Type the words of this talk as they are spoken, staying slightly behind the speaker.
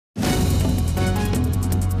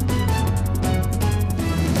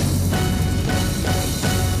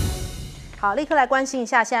好，立刻来关心一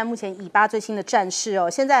下现在目前以巴最新的战事哦。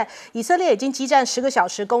现在以色列已经激战10个小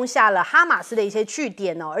时，攻下了哈马斯的一些据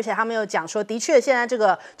点哦，而且他们又讲说，的确现在这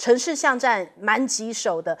个城市巷战蛮棘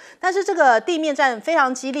手的，但是这个地面战非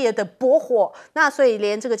常激烈的搏火，那所以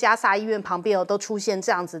连这个加萨医院旁边哦都出现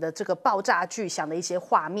这样子的这个爆炸巨响的一些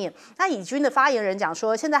画面。那以军的发言人讲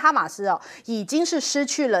说，现在哈马斯哦已经是失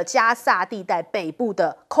去了加萨地带北部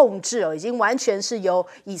的控制哦，已经完全是由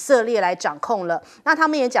以色列来掌控了。那他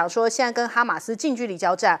们也讲说，现在跟哈马斯近距离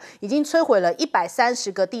交战，已经摧毁了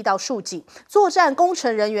130个地道竖井，作战工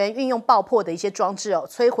程人员运用爆破的一些装置哦，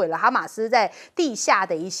摧毁了哈马斯在地下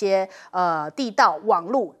的一些地道网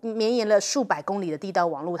路，绵延了数百公里的地道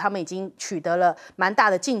网路，他们已经取得了蛮大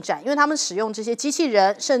的进展，因为他们使用这些机器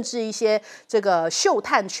人，甚至一些这个嗅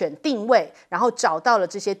探犬定位，然后找到了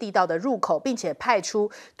这些地道的入口，并且派出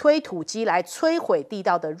推土机来摧毁地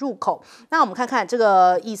道的入口。那我们看看这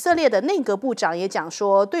个以色列的内阁部长也讲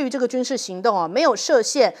说，对于这个军事行动没有设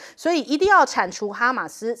限，所以一定要铲除哈马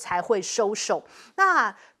斯才会收手。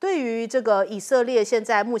那对于这个以色列现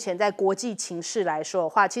在目前在国际情势来说的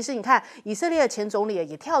话，其实你看以色列的前总理也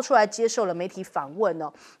跳出来接受了媒体访问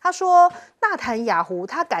哦，他说纳坦雅胡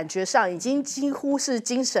他感觉上已经几乎是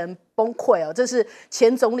精神崩溃哦，这是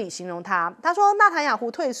前总理形容他。他说纳坦雅胡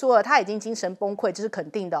退缩了，他已经精神崩溃，这是肯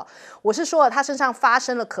定的。我是说他身上发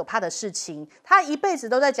生了可怕的事情，他一辈子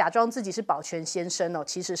都在假装自己是保全先生哦，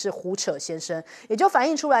其实是胡扯先生，也就反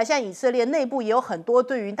映出来，现在以色列内部也有很多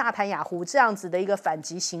对于纳坦雅胡这样子的一个反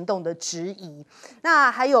击行动的质疑。那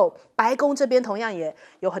还有白宫这边同样也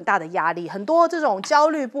有很大的压力，很多这种焦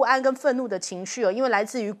虑、不安跟愤怒的情绪哦，因为来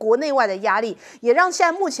自于国内外的压力，也让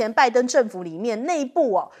现在目前拜登政府里面内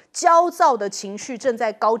部焦躁的情绪正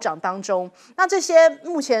在高涨当中。那这些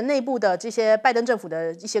目前内部的这些拜登政府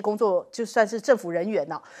的一些工作，就算是政府人员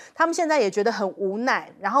他们现在也觉得很无奈，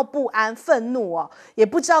然后不安、愤怒也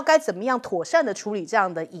不知道该怎么样妥善的处理这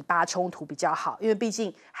样的以巴冲突比较好，因为毕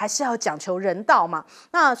竟还是要讲求人道嘛。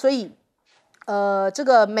那所以这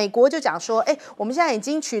个美国就讲说，我们现在已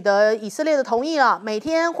经取得以色列的同意了，每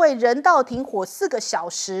天会人道停火4个小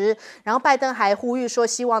时。然后拜登还呼吁说，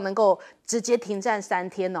希望能够直接停战3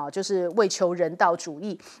天就是为求人道主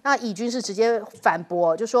义。那以军是直接反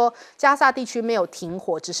驳，就说加萨地区没有停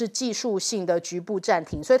火，只是技术性的局部暂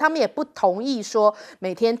停，所以他们也不同意说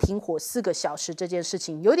每天停火4个小时这件事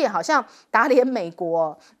情，有点好像打脸美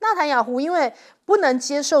国。纳坦雅胡因为不能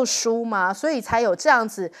接受输嘛，所以才有这样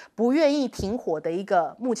子不愿意停火的一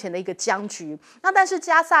个目前的一个僵局。那但是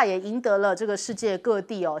加萨也赢得了这个世界各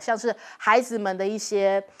地像是孩子们的一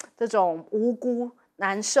些这种无辜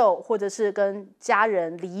难受，或者是跟家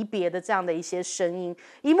人离别的这样的一些声音，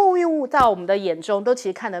一幕一幕到我们的眼中，都其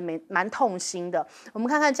实看得蛮痛心的。我们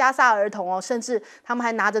看看加萨儿童甚至他们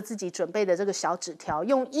还拿着自己准备的这个小纸条，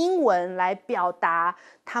用英文来表达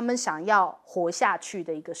他们想要活下去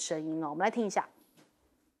的一个声音我们来听一下。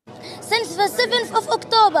Since the 7th of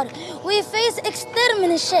October, we face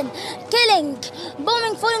extermination, killing,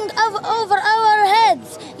 bombing falling over our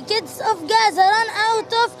heads. Kids of Gaza run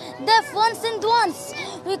out of death once and once.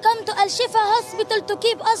 We come to Al-Shifa hospital to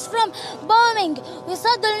keep us from bombing. We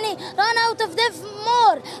suddenly run out of death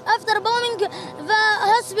more after bombing the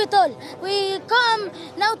hospital. We come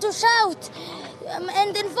now to shout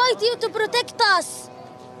and invite you to protect us.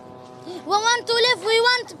 We want to live, we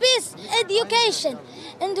want peace, education,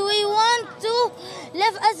 and we want to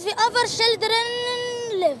live as the other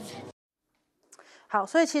children live. 好，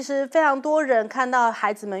所以其实非常多人看到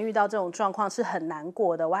孩子们遇到这种状况是很难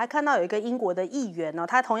过的。我还看到有一个英国的议员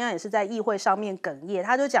他同样也是在议会上面哽咽，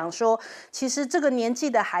他就讲说，其实这个年纪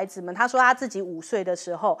的孩子们，他说他自己5岁的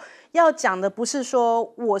时候，要讲的不是说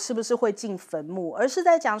我是不是会进坟墓，而是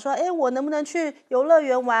在讲说，我能不能去游乐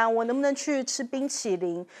园玩，我能不能去吃冰淇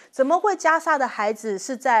淋？怎么会加萨的孩子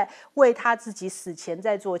是在为他自己死前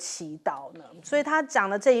在做祈祷呢？所以他讲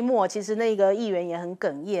的这一幕，其实那个议员也很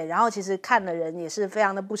哽咽，然后其实看的人也是非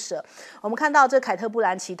常的不舍。我们看到这凯特布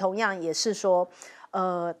兰奇同样也是说，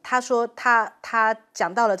他说他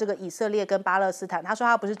讲到了这个以色列跟巴勒斯坦，他说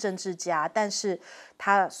他不是政治家，但是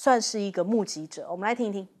他算是一个目击者。我们来听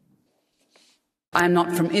一听。I am not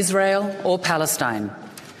from Israel or Palestine.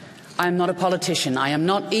 I am not a politician. I am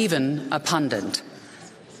not even a pundit.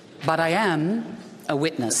 But I am a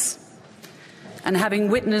witness. And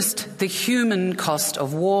having witnessed the human cost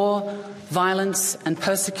of war, violence and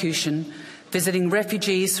persecution, visiting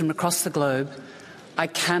refugees from across the globe, I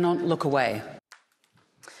cannot look away.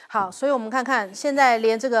 好，所以我们看看，现在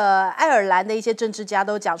连这个爱尔兰的一些政治家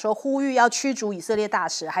都讲说，呼吁要驱逐以色列大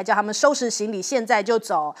使，还叫他们收拾行李，现在就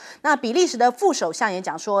走。那比利时的副首相也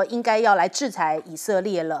讲说，应该要来制裁以色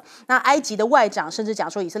列了。那埃及的外长甚至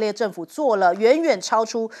讲说，以色列政府做了远远超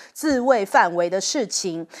出自卫范围的事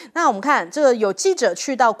情。那我们看，这个有记者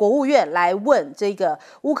去到国务院来问这个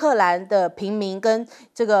乌克兰的平民跟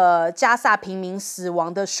这个加萨平民死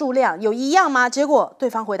亡的数量有一样吗？结果对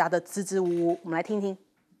方回答的支支吾吾，我们来听听。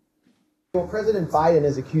Well, President Biden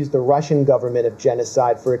has accused the Russian government of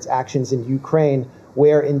genocide for its actions in Ukraine,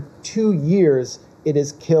 where in 2 years it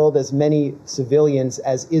has killed as many civilians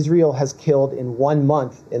as Israel has killed in 1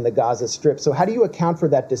 month in the Gaza Strip. So how do you account for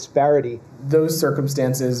that disparity? Those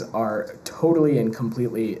circumstances are totally and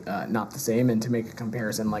completely not the same, and to make a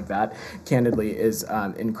comparison like that, candidly, is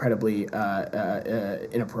incredibly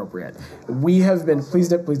inappropriate. We have been, please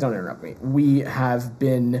don't interrupt me. We have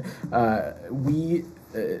been,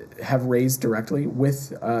 have raised directly with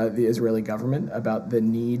the Israeli government about the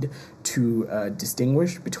need to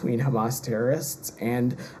distinguish between Hamas terrorists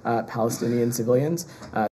and Palestinian civilians.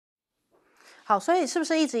 好，所以是不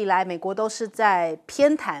是一直以来美国都是在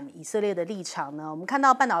偏袒以色列的立场呢？我们看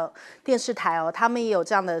到半岛电视台他们也有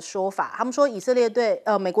这样的说法，他们说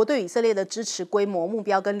美国对以色列的支持规模、目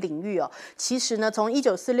标跟领域其实呢，从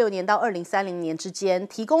1946年到2030年之间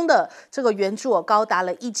提供的这个援助高达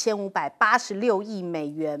了1586亿美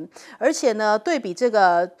元，而且呢，对比这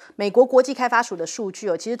个美国国际开发署的数据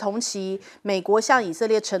其实同期美国向以色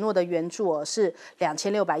列承诺的援助是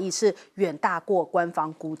2600亿，是远大过官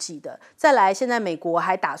方估计的。再来。现在美国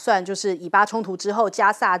还打算就是以巴冲突之后，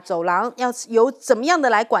加萨走廊要有怎么样的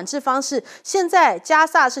来管制方式？现在加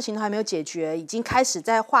萨事情都还没有解决，已经开始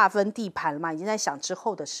在划分地盘了嘛，已经在想之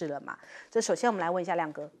后的事了嘛。这首先我们来问一下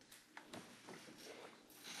亮哥。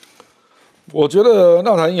我觉得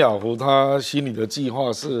纳坦雅胡他心里的计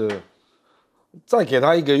划是再给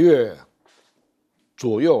他1个月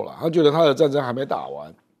左右了，他觉得他的战争还没打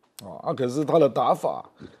完可是他的打法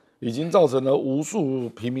已经造成了无数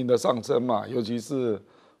平民的上升嘛，尤其是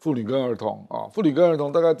妇女跟儿童妇女跟儿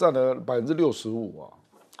童大概占了65%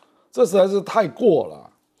这实在是太过了。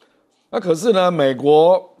那可是呢，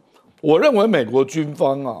我认为美国军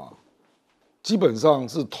方基本上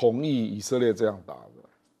是同意以色列这样打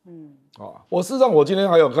的。事实上我今天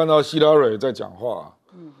还有看到希拉蕊在讲话，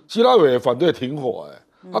希拉蕊也反对停火，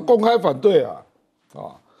他公开反对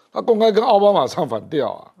他公开跟奥巴马唱反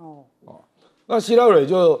调那希拉蕊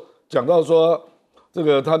就讲到说，这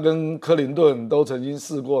个她跟克林顿都曾经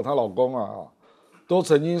试过，她老公都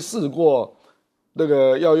曾经试过那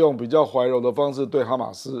个要用比较怀柔的方式对哈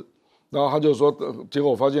马斯，然后他就说，结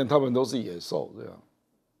果发现他们都是野兽这样。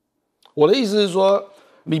我的意思是说，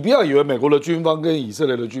你不要以为美国的军方跟以色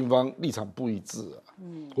列的军方立场不一致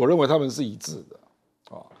我认为他们是一致的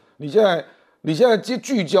你现在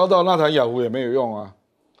聚焦到纳坦雅胡也没有用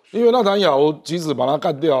因为纳坦雅胡即使把他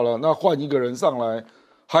干掉了，那换一个人上来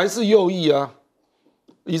还是右翼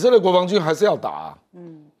以色列国防军还是要打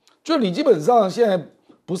就你基本上现在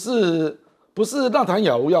不是纳坦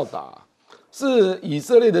雅胡要打，是以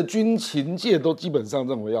色列的军情界都基本上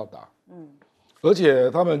认为要打而且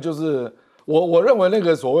他们就是我认为那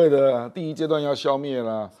个所谓的第一阶段要消灭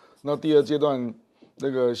啦，那第二阶段那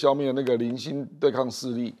个消灭那个零星对抗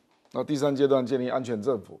势力，那第三阶段建立安全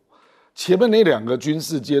政府，前面那2个军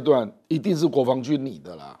事阶段一定是国防军拟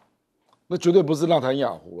的啦，那绝对不是纳坦雅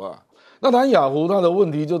胡啦。纳坦雅胡他的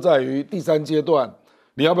问题就在于第3阶段，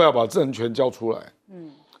你要不要把政权交出来？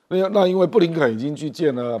那因为布林肯已经去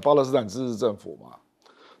见了巴勒斯坦自治政府嘛，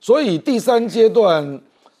所以第3阶段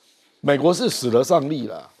美国是使得上力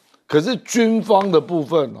了。可是军方的部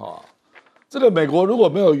分这个美国如果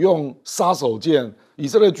没有用杀手锏，以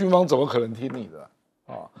色列军方怎么可能听你的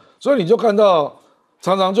所以你就看到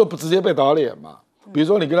常常就直接被打脸嘛。比如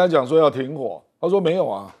说你跟他讲说要停火，他说没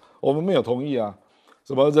有我们没有同意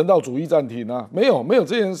什么人道主义暂停没有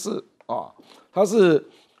这件事他是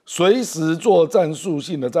随时做战术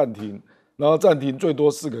性的暂停，然后暂停最多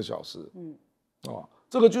4个小时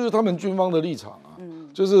这个就是他们军方的立场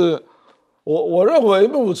就是我认为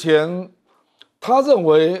目前他认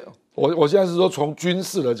为我现在是说从军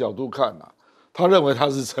事的角度看他认为他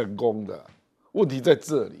是成功的，问题在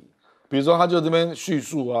这里。比如说他就这边叙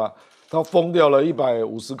述他封掉了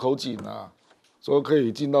150口井说可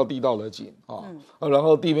以进到地道的井然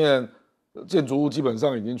后地面建筑物基本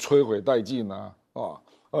上已经摧毁殆尽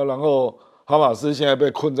然后哈马斯现在被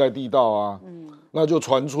困在地道那就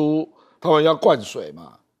传出他们要灌水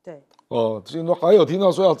嘛，对还有听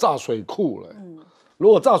到说要炸水库了如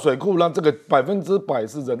果炸水库，那这个100%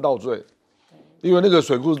是人道罪，因为那个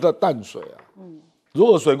水库是在淡水如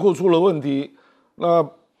果水库出了问题，那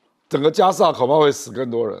整个加沙恐怕会死更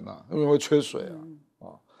多人啊，因为会缺水啊。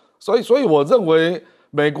所以我认为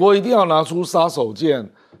美国一定要拿出杀手锏，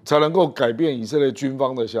才能够改变以色列军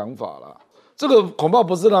方的想法啦。这个恐怕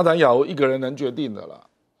不是纳坦雅胡一个人能决定的啦，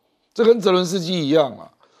这跟泽伦斯基一样啊。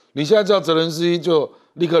你现在叫泽伦斯基就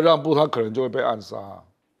立刻让步，他可能就会被暗杀，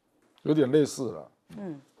有点类似了。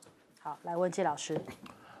好，来问季老师。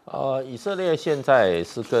以色列现在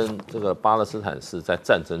是跟这个巴勒斯坦是在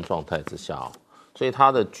战争状态之下所以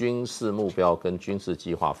它的军事目标跟军事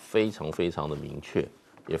计划非常非常的明确，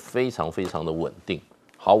也非常非常的稳定，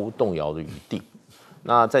毫无动摇的余地。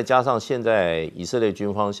那再加上现在以色列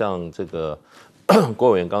军方像这个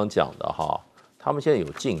郭委员刚刚讲的他们现在有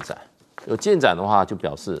进展，有进展的话，就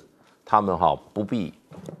表示他们不必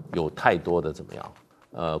有太多的怎么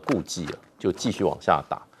样顾忌了，就继续往下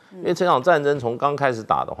打。因为这场战争从刚开始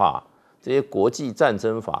打的话，这些国际战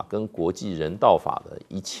争法跟国际人道法的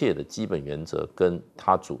一切的基本原则跟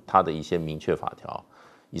他的一些明确法条，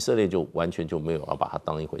以色列就完全就没有要把它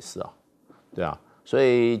当一回事对啊。所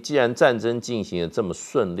以既然战争进行的这么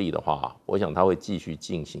顺利的话，我想它会继续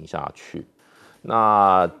进行下去。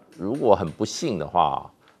那如果很不幸的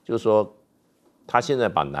话，就是说他现在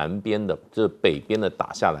把南边的，就是北边的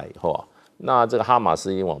打下来以后那这个哈马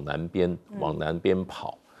斯已经往南边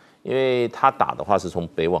跑。因为他打的话是从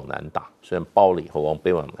北往南打，虽然包了以后往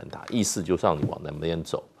北往南打，意思就是让你往南边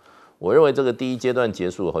走。我认为这个第一阶段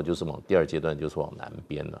结束以后，就是往第二阶段就是往南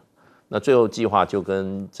边了。那最后计划就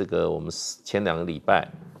跟这个我们前2个礼拜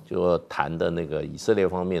就谈的那个以色列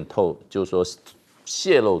方面就是说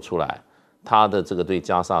泄露出来他的这个对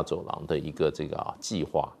加沙走廊的一个这个计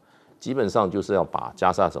划，基本上就是要把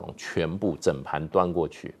加沙走廊全部整盘端过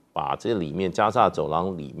去，把这里面加沙走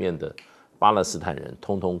廊里面的巴勒斯坦人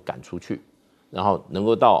通通赶出去，然后能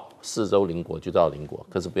够到四周邻国就到邻国，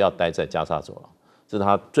可是不要待在加沙走廊，这是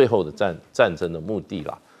他最后的战争的目的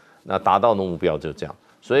啦。那达到的目标就这样，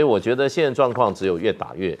所以我觉得现在状况只有越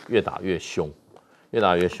打越凶，越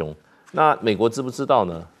打越凶。那美国知不知道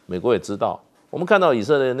呢？美国也知道。我们看到以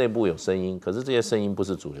色列内部有声音，可是这些声音不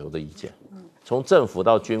是主流的意见，从政府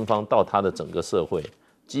到军方到他的整个社会，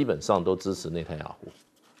基本上都支持内塔尼亚胡。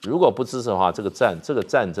如果不支持的话，这个战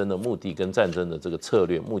争的目的跟战争的这个策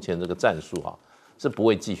略，目前这个战术是不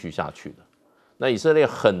会继续下去的。那以色列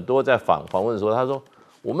很多在访问的时候，他说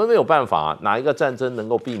我们没有办法哪一个战争能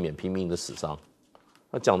够避免平民的死伤，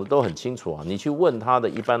他讲的都很清楚你去问他的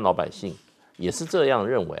一般老百姓，也是这样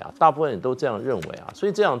认为大部分人都这样认为所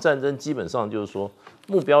以这场战争基本上就是说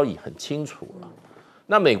目标已很清楚了。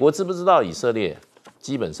那美国知不知道以色列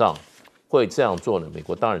基本上会这样做呢？美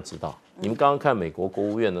国当然知道。你们刚刚看美国国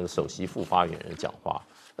务院那个首席副发言人讲话，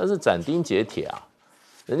那是斩钉截铁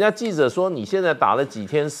人家记者说你现在打了几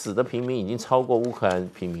天，死的平民已经超过乌克兰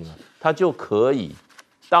平民了，他就可以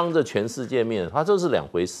当着全世界面，他这是2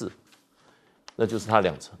回事。那就是他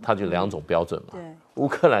就2种标准嘛。乌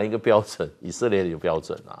克兰一个标准，以色列一个标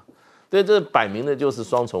准对，这摆明的就是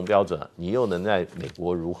双重标准你又能在美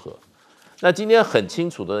国如何？那今天很清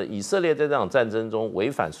楚的，以色列在这场战争中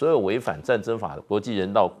所有违反战争法、国际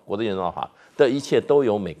人道法的一切，都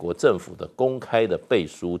有美国政府的公开的背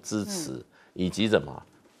书、支持以及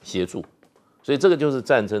协助，所以这个就是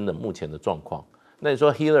战争的目前的状况。那你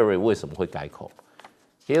说 Hillary 为什么会改口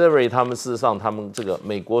？Hillary 他们事实上，他们这个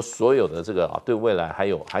美国所有的这个对未来还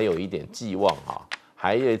有一点寄望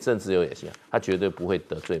还有政治有野心，他绝对不会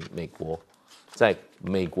得罪美国，在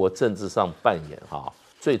美国政治上扮演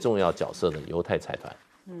最重要角色的犹太财团，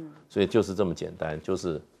所以就是这么简单，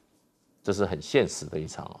这是很现实的一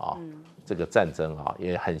场这个战争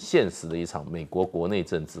也很现实的一场美国国内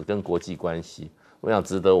政治跟国际关系，我想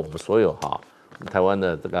值得我们所有台湾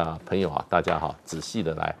的这个朋友大家仔细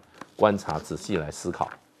的来观察，仔细来思考。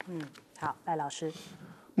好，赖老师。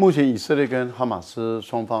目前以色列跟哈马斯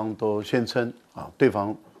双方都宣称对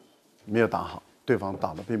方没有打好，对方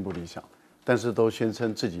打得并不理想，但是都宣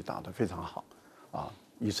称自己打得非常好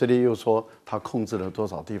以色列又说他控制了多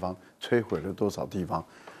少地方，摧毁了多少地方，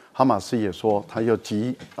哈马斯也说他又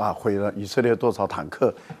毁了以色列多少坦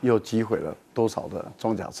克，又击毁了多少的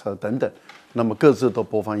装甲车等等。那么各自都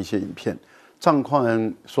播放一些影片，状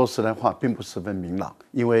况说实在话并不十分明朗，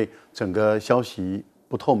因为整个消息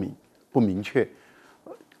不透明、不明确。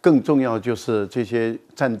更重要就是这些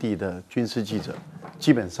战地的军事记者，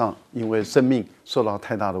基本上因为生命受到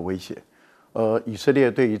太大的威胁，以色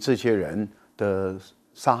列对于这些人的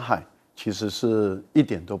杀害其实是一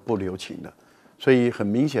点都不留情的，所以很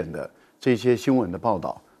明显的这些新闻的报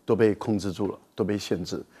道都被控制住了，都被限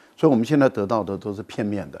制，所以我们现在得到的都是片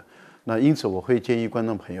面的。那因此我会建议观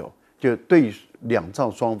众朋友，就对两造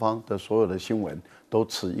双方的所有的新闻都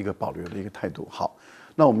持一个保留的一个态度。好，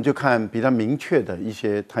那我们就看比较明确的一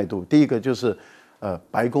些态度。第一个就是，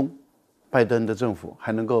白宫，拜登的政府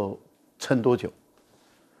还能够撑多久？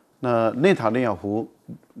那内塔尼亚胡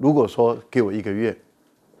如果说给我1个月，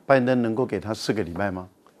拜登能够给他4个礼拜吗？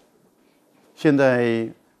现在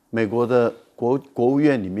美国的国务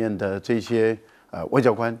院里面的这些外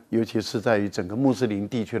交官，尤其是在于整个穆斯林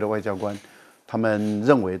地区的外交官，他们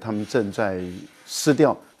认为他们正在失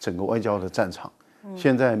掉整个外交的战场。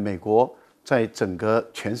现在美国在整个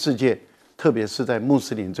全世界，特别是在穆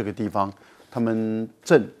斯林这个地方，他们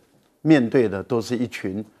正面对的都是一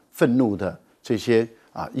群愤怒的这些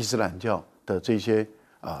伊斯兰教的这些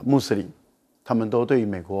穆斯林，他们都对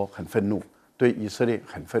美国很愤怒，对以色列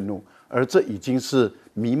很愤怒，而这已经是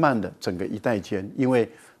弥漫的整个一代间，因为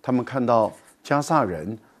他们看到加萨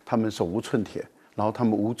人他们手无寸铁，然后他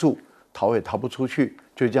们无助，逃也逃不出去，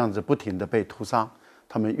就这样子不停的被屠杀，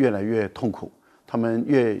他们越来越痛苦，他们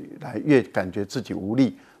越来越感觉自己无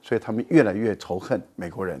力，所以他们越来越仇恨美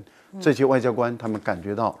国人。这些外交官他们感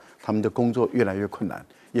觉到他们的工作越来越困难，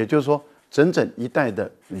也就是说，整整一代的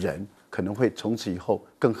人可能会从此以后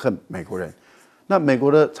更恨美国人。那美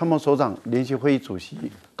国的参谋首长联席会议主席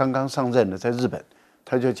刚刚上任的，在日本，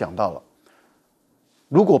他就讲到了，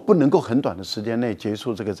如果不能够很短的时间内结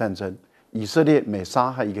束这个战争，以色列每杀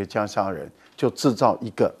害一个加沙人，就制造一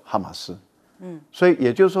个哈马斯。所以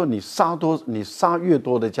也就是说，你杀越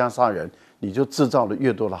多的加沙人，你就制造了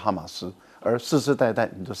越多的哈马斯，而世世代代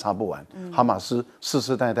你都杀不完。哈马斯世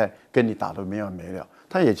世代代跟你打得没完没了，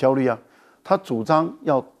他也焦虑啊。他主张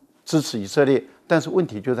要支持以色列，但是问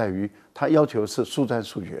题就在于他要求是速战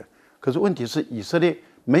速决。可是问题是，以色列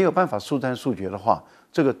没有办法速战速决的话，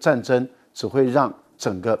这个战争只会让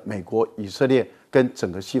整个美国、以色列跟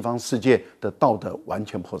整个西方世界的道德完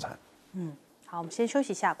全破产。好，我们先休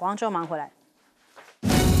息一下，广告之后马上回来。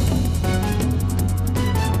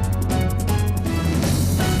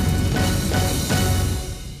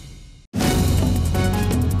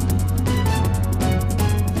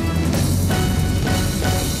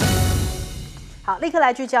好，立刻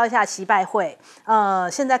来聚焦一下习拜会。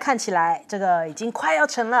现在看起来这个已经快要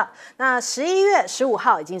成了。那11月15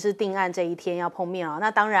号已经是定案这一天要碰面啊。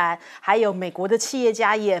那当然还有美国的企业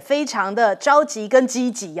家也非常的着急跟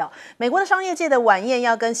积极哦。美国的商业界的晚宴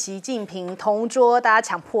要跟习近平同桌，大家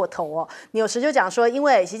抢破头哦。有时就讲说，因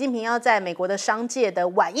为习近平要在美国的商界的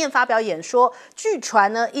晚宴发表演说，据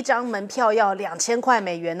传呢一张门票要2000块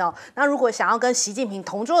美元哦。那如果想要跟习近平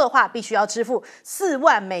同桌的话，必须要支付4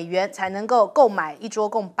万美元才能够购买一桌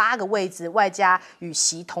共8个位置，外加与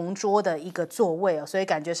习同桌的一个座位哦，所以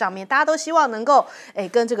感觉上面大家都希望能够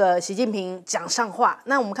跟这个习近平讲上话。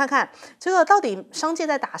那我们看看这个到底商界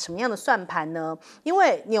在打什么样的算盘呢？因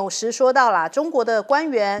为纽时说到啦，中国的官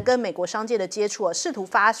员跟美国商界的接触试图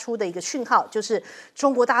发出的一个讯号，就是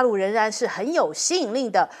中国大陆仍然是很有吸引力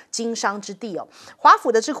的经商之地哦。华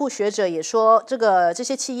府的智库学者也说，这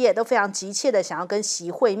些企业都非常急切的想要跟习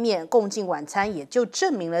会面共进晚餐，也就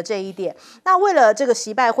证明了这一点。那为了这个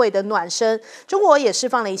习拜会的暖身，中国也释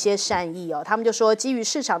放了一些善意哦。他们就说，基于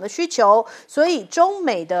市场的需求，所以中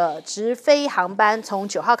美的直飞航班从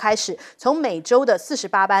9号开始，从每周的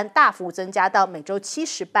48班大幅增加到每周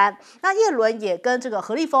70班。那叶伦也跟这个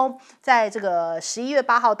何立峰在这个11月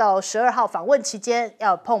8号到12号访问期间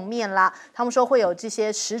要碰面啦。他们说会有这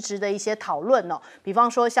些实质的一些讨论哦，比方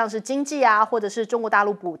说像是经济啊，或者是中国大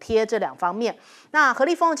陆补贴这2方面。那何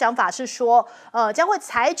立峰的讲法是说，将会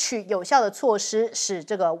采取有效的措施，使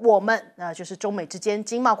这个我们就是中美之间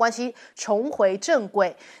经贸关系重回正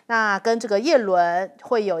轨。那跟这个叶伦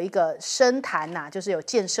会有一个深谈就是有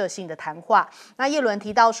建设性的谈话。那叶伦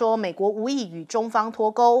提到说，美国无意与中方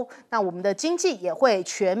脱钩，那我们的经济也会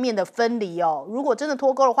全面的分离哦。如果真的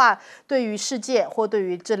脱钩的话，对于世界或对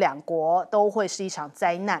于这2国都会是一场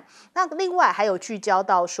灾难。那另外还有聚焦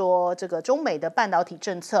到说，这个中美的半导体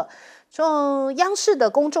政策。央视的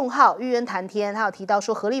公众号玉渊谈天，他有提到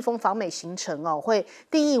说，何立峰访美行程会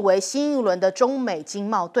定义为新一轮的中美经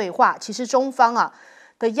贸对话。其实中方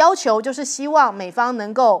的要求就是希望美方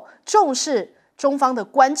能够重视中方的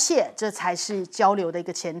关切，这才是交流的一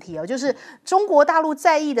个前提哦。就是中国大陆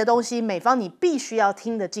在意的东西，美方你必须要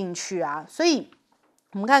听得进去啊。所以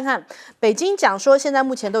我们看看，北京讲说现在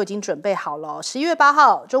目前都已经准备好了。11月8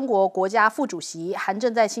号，中国国家副主席韩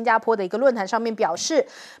正在新加坡的一个论坛上面表示，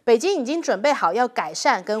北京已经准备好要改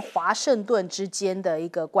善跟华盛顿之间的一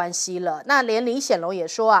个关系了。那连李显龙也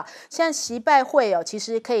说现在习拜会其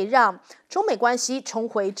实可以让中美关系重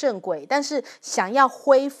回正轨，但是想要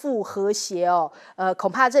恢复和谐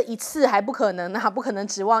恐怕这一次还不可能不可能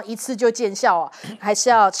指望一次就见效还是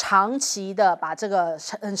要长期的把这个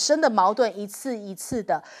很深的矛盾一次一次次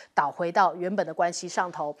的倒回到原本的关系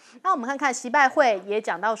上头。那我们看看习拜会也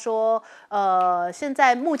讲到说，现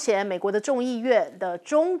在目前美国的众议院的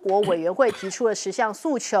中国委员会提出了10项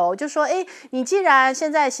诉求，就说，你既然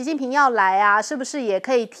现在习近平要来啊，是不是也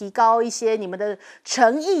可以提高一些你们的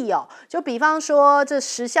诚意哦？就比方说这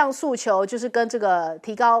10项诉求，就是跟这个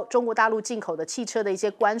提高中国大陆进口的汽车的一些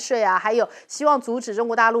关税啊，还有希望阻止中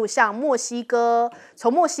国大陆向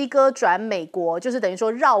从墨西哥转美国，就是等于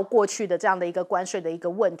说绕过去的这样的一个关税的一个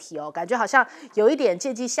问题哦，感觉好像有一点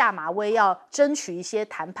借机下马威，要争取一些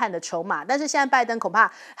谈判的筹码。但是现在拜登恐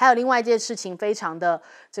怕还有另外一件事情非常的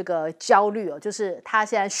这个焦虑哦，就是他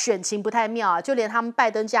现在选情不太妙啊，就连他们拜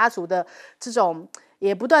登家族的这种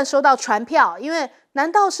也不断收到传票，因为难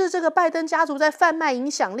道是这个拜登家族在贩卖影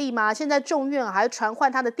响力吗？现在众院还传唤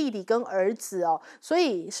他的弟弟跟儿子哦，所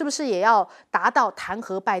以是不是也要达到弹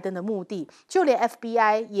劾拜登的目的？就连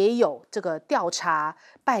FBI 也有这个调查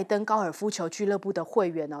拜登高尔夫球俱乐部的会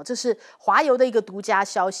员哦，这是华邮的一个独家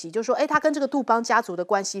消息，就说他跟这个杜邦家族的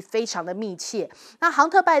关系非常的密切。那杭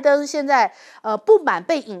特拜登现在不满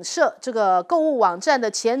被影射这个购物网站的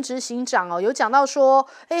前执行长哦，有讲到说，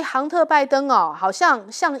杭特拜登哦，好像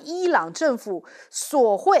向伊朗政府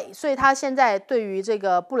索贿，所以他现在对于这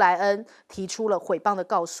个布莱恩提出了诽谤的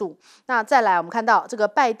告诉。那再来，我们看到这个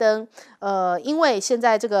拜登，因为现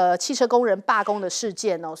在这个汽车工人罢工的事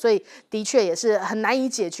件哦，所以的确也是很难以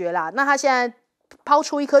解决啦。那他现在抛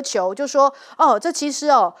出一颗球，就说这其实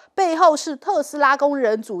背后是特斯拉工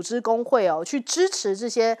人组织工会去支持这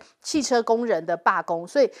些汽车工人的罢工，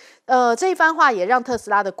所以这一番话也让特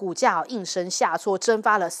斯拉的股价应声下挫，蒸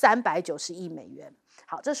发了390亿美元。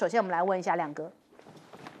好，这首先我们来问一下亮哥。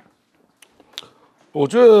我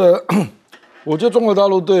觉得中国大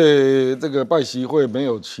陆对这个拜习会没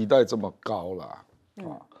有期待这么高啦，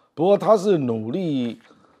不过他是努力，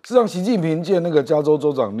是让习近平见那个加州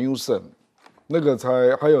州长 Newsom， 那个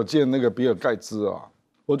还有见那个比尔盖茨啊，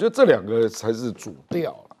我觉得这2个才是主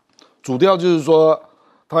调啦。主调就是说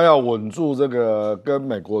他要稳住这个跟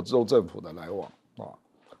美国州政府的来往啊，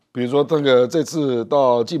比如说这次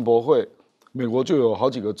到进博会，美国就有好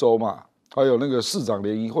几个州嘛，还有那个市长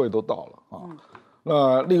联谊会都到了啊。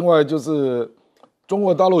那另外就是中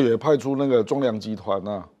国大陆也派出那个中粮集团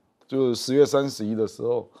啊，就是10月31的时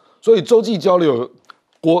候，所以洲际交流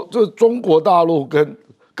就是中国大陆跟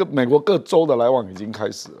美国各州的来往已经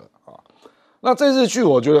开始了啊。那这次去，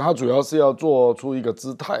我觉得他主要是要做出一个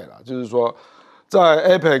姿态啦，就是说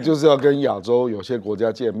在 APEC 就是要跟亚洲有些国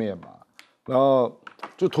家见面嘛，然后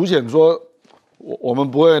就凸显说我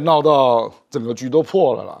们不会闹到整个局都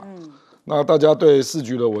破了啦。那大家对世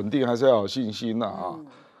局的稳定还是要有信心啊，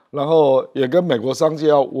然后也跟美国商界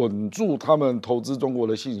要稳住他们投资中国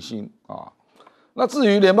的信心啊。那至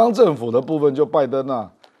于联邦政府的部分，就拜登啊，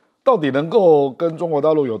到底能够跟中国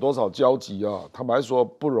大陆有多少交集啊？坦白说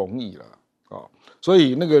不容易了啊。所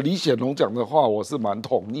以那个李显龙讲的话，我是蛮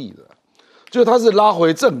同意的，就他是拉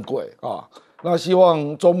回正轨啊。那希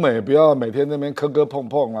望中美不要每天那边磕磕碰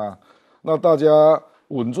碰啊，那大家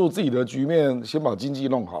稳住自己的局面，先把经济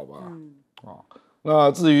弄好吧。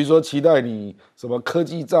那至于说期待你什么科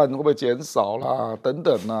技战会不会减少啦等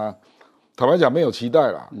等啊，坦白讲没有期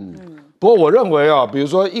待啦。不过我认为啊，比如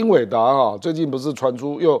说英伟达啊，最近不是传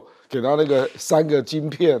出又给他那个3个晶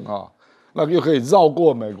片啊，那又可以绕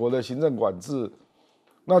过美国的行政管制。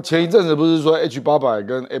那前一阵子不是说 H800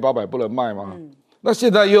 跟 A800 不能卖吗？那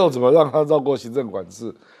现在又怎么让它绕过行政管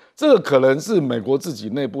制？这个可能是美国自己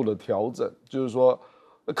内部的调整，就是说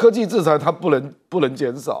科技制裁它不能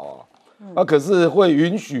减少啊。可是会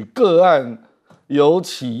允许个案由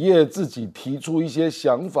企业自己提出一些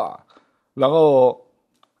想法，然后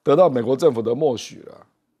得到美国政府的默许了。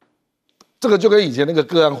这个就跟以前那个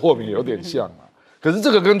个案豁免有点像啊。可是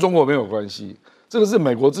这个跟中国没有关系，这个是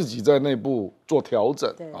美国自己在内部做调整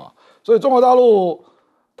啊。所以中国大陆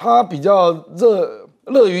它比较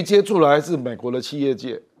乐于接触的还是美国的企业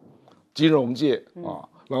界、金融界啊，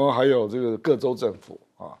然后还有这个各州政府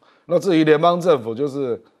啊。那至于联邦政府就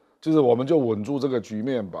是我们就稳住这个局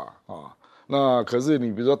面吧，啊，那可是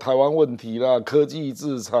你比如说台湾问题啦、科技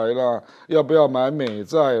制裁啦、要不要买美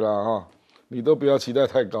债啦，哈，你都不要期待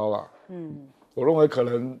太高啦。我认为可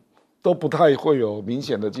能都不太会有明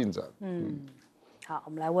显的进展。好，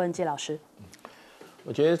我们来问介老师。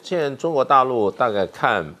我觉得现在中国大陆大概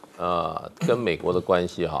看跟美国的关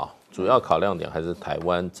系哈，主要考量点还是台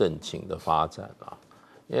湾政情的发展啊，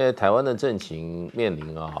因为台湾的政情面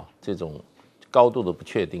临这种高度的不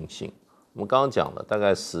确定性。我们刚刚讲了，大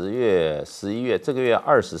概10月、11月，这个月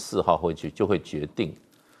24号就会决定，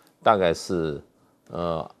大概是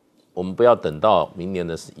我们不要等到明年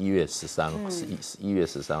的1月13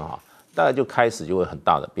号，大概就开始就会很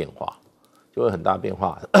大的变化。就会很大变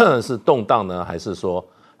化，是动荡呢，还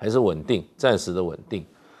是稳定，暂时的稳定？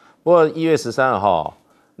不过1月13号，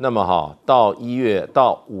那么到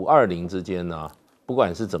520之间呢，不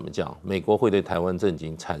管是怎么讲，美国会对台湾政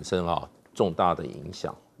经产生重大的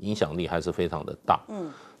影响力还是非常的大。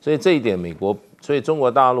所以这一点，所以中国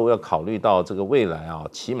大陆要考虑到这个未来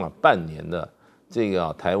起码半年的这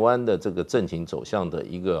个台湾的这个政情走向的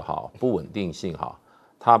一个不稳定性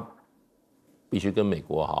它必须跟美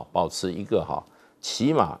国保持一个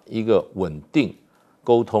起码一个稳定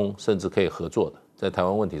沟通，甚至可以合作的，在台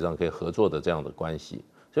湾问题上可以合作的这样的关系。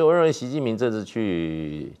所以我认为习近平这次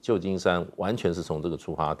去旧金山完全是从这个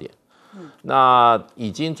出发点。那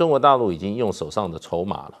中国大陆已经用手上的筹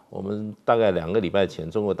码了。我们大概2个礼拜前，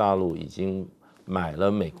中国大陆已经买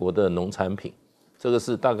了美国的农产品，这个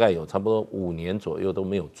是大概有差不多5年左右都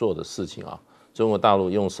没有做的事情中国大陆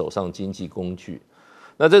用手上经济工具，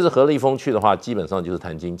那这次何立峰去的话，基本上就是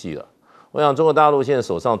谈经济了。我想中国大陆现在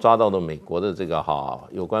手上抓到的美国的这个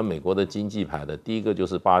有关美国的经济牌的，第一个就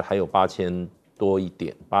是还有8000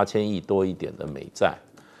亿多一点的美债，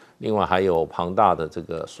另外还有庞大的这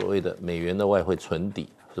个所谓的美元的外汇存底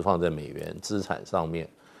是放在美元资产上面。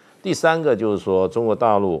第三个就是说中国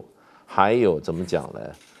大陆还有怎么讲呢？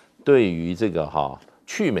对于这个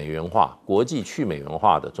去美元化、国际去美元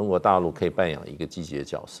化的中国大陆可以扮演一个积极的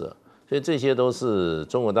角色。所以这些都是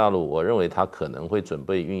中国大陆我认为他可能会准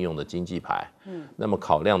备运用的经济牌。那么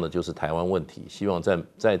考量的就是台湾问题，希望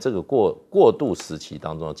在这个过渡时期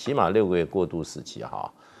当中，起码6个月过渡时期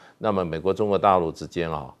那么美国中国大陆之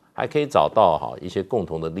间还可以找到一些共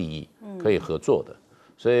同的利益可以合作的。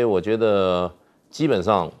所以我觉得基本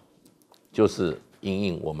上就是因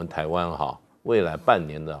应我们台湾未来半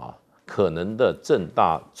年的可能的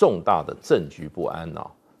重大的政局不安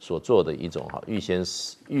所做的一种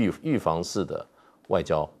预防式的外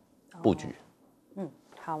交布局。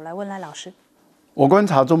好，来问赖老师。我观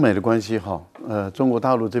察中美的关系中国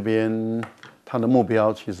大陆这边它的目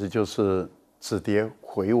标其实就是止跌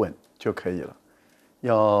回稳就可以了，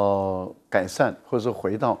要改善或者是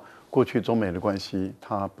回到过去中美的关系，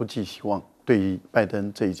它不寄希望。对于拜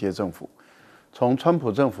登这一届政府，从川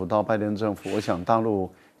普政府到拜登政府，我想大陆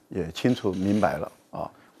也清楚明白了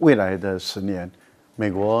未来的10年。美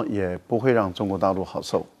国也不会让中国大陆好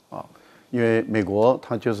受因为美国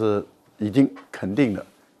它就是已经肯定的、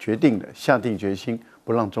决定的、下定决心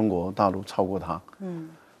不让中国大陆超过它。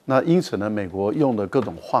那因此呢，美国用的各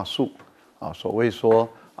种话术所谓说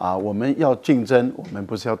我们要竞争，我们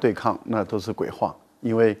不是要对抗，那都是鬼话，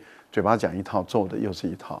因为嘴巴讲一套，做的又是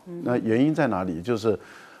一套。那原因在哪里？就是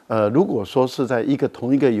如果说是在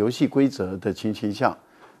同一个游戏规则的情形下，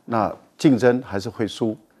那竞争还是会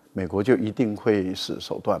输。美国就一定会使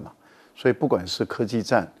手段嘛，所以不管是科技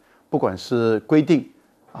战，不管是规定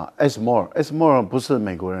，ASML 不是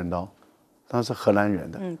美国人的他是荷兰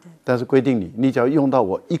人的，但是规定你只要用到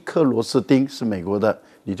我1颗螺丝钉是美国的，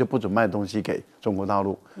你就不准卖东西给中国大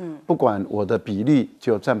陆，不管我的比例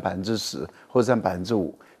就占10%或占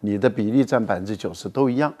5%，你的比例占90%都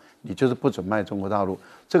一样，你就是不准卖中国大陆，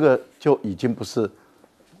这个就已经不是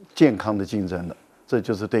健康的竞争了，这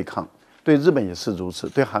就是对抗。对日本也是如此，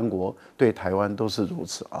对韩国、对台湾都是如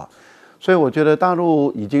此所以我觉得大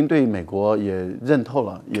陆已经对美国也认透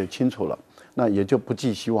了，也清楚了，那也就不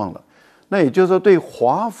寄希望了。那也就是说，对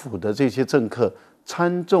华府的这些政客、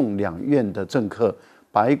参众两院的政客、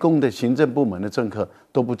白宫的行政部门的政客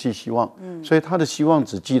都不寄希望。所以他的希望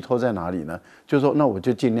只寄托在哪里呢？就是说，那我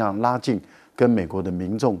就尽量拉近跟美国的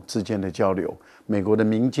民众之间的交流，美国的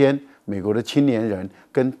民间、美国的青年人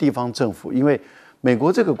跟地方政府，因为美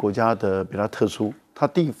国这个国家的比较特殊，它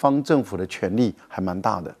地方政府的权力还蛮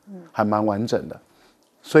大的，还蛮完整的，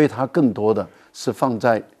所以它更多的是放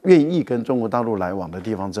在愿意跟中国大陆来往的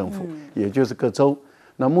地方政府，也就是各州。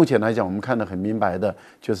那目前来讲，我们看得很明白的，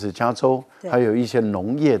就是加州，还有一些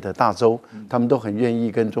农业的大州，他们都很愿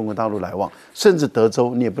意跟中国大陆来往，甚至德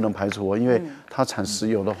州你也不能排除因为它产石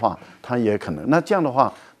油的话，它也可能。那这样的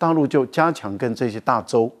话，大陆就加强跟这些大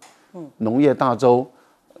州，农业大州。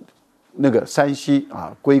那个山西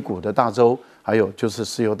硅谷的大州，还有就是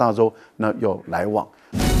石油大州，那有来往。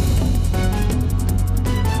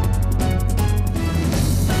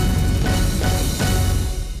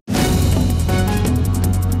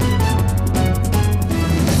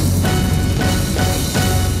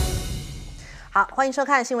好，欢迎收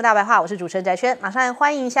看《新闻大白话》，我是主持人翟轩，马上来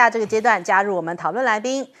欢迎一下这个阶段加入我们讨论来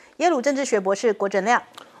宾，耶鲁政治学博士郭正亮。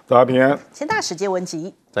大家平安。前大使谢文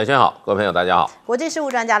吉。翟轩好，各位朋友大家好。国际事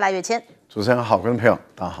务专家赖岳谦。主持人好，观众朋友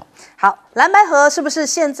大家好。好，蓝白合是不是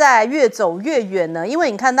现在越走越远呢？因为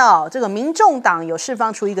你看到这个民众党有释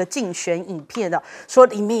放出一个竞选影片的，说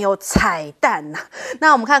里面有彩蛋呐。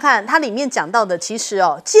那我们看看它里面讲到的，其实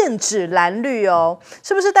剑指蓝绿哦，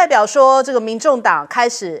是不是代表说这个民众党开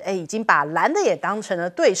始已经把蓝的也当成了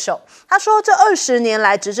对手？他说这20年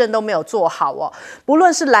来执政都没有做好哦，不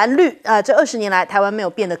论是蓝绿这20年来台湾没有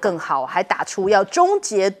变得更好，还打出要终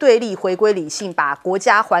结对立、回归理性、把国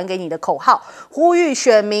家还给你的口号，呼吁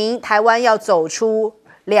选民台湾要走出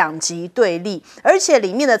两极对立，而且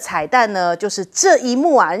里面的彩蛋呢，就是这一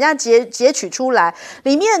幕啊，人家截取出来，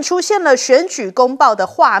里面出现了选举公报的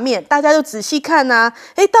画面，大家就仔细看啊，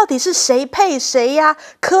到底是谁配谁呀？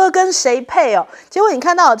柯跟谁配哦？结果你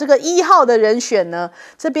看到这个1号的人选呢，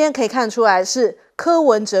这边可以看出来是柯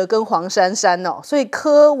文哲跟黄珊珊哦，所以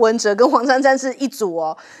柯文哲跟黄珊珊是一组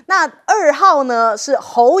哦。那2号呢是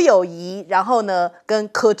侯友宜，然后呢跟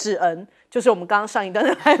柯志恩。就是我们刚刚上一段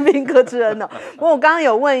的来宾柯志恩哦，不过我刚刚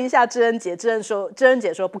有问一下志恩姐，志恩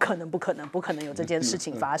姐说不可能有这件事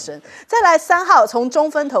情发生。再来3号，从中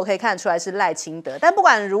分头可以看出来是赖清德，但不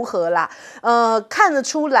管如何啦，看得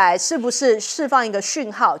出来是不是释放一个讯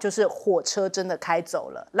号，就是火车真的开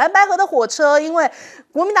走了。蓝白合的火车，因为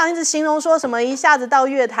国民党一直形容说什么一下子到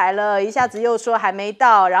月台了，一下子又说还没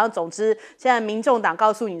到，然后总之现在民众党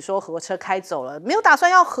告诉你说火车开走了，没有打算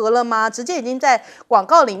要合了吗？直接已经在广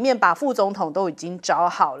告里面把副总统都已经找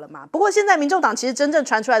好了嘛。不过现在民众党其实真正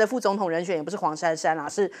传出来的副总统人选也不是黄珊珊啦，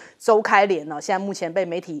是周开莲哦。现在目前被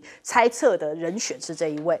媒体猜测的人选是这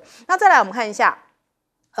一位。那再来我们看一下。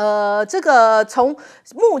这个从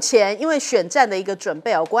目前因为选战的一个准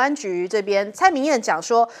备国安局这边蔡明燕讲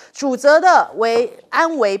说，主责的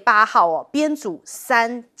安维8号编组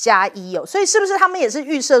3+1所以是不是他们也是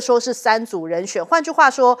预设说是3组人选？换句话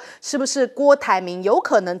说，是不是郭台铭有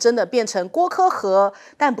可能真的变成郭柯合，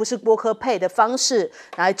但不是郭柯配的方式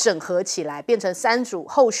来整合起来，变成3组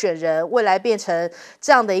候选人，未来变成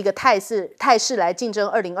这样的一个态势来竞争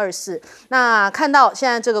2024。那看到现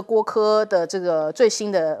在这个郭柯的这个最新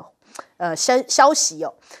的消息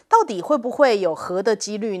到底会不会有合的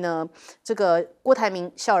几率呢？这个郭台铭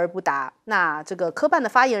笑而不答。那这个科办的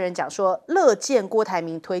发言人讲说，乐见郭台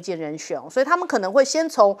铭推荐人选所以他们可能会先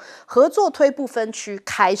从合作推不分区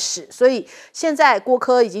开始。所以现在郭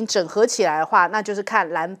柯已经整合起来的话，那就是看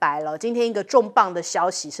蓝白了。今天一个重磅的消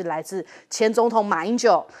息是来自前总统马英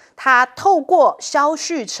九，他透过萧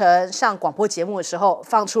旭晨上广播节目的时候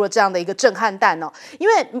放出了这样的一个震撼弹因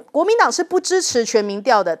为国民党是不支持全民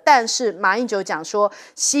调的，但是马英九讲说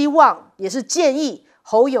希望也是建议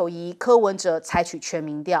侯友宜、柯文哲采取全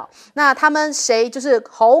民调。那他们谁就是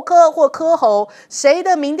侯柯或柯侯，谁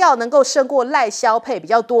的民调能够胜过赖萧配比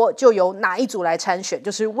较多，就由哪一组来参选，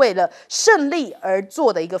就是为了胜利而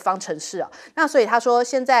做的一个方程式那所以他说，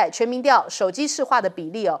现在全民调手机市化的比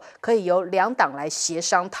例可以由2党来协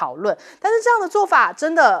商讨论。但是这样的做法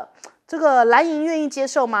真的这个蓝营愿意接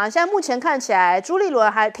受吗？现在目前看起来，朱立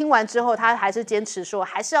伦还听完之后，他还是坚持说，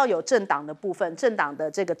还是要有政党的部分，政党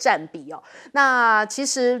的这个占比那其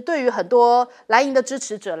实对于很多蓝营的支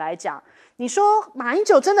持者来讲，你说马英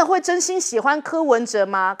九真的会真心喜欢柯文哲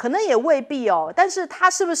吗？可能也未必但是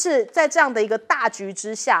他是不是在这样的一个大局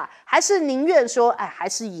之下，还是宁愿说，还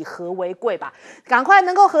是以和为贵吧，赶快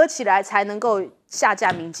能够合起来，才能够下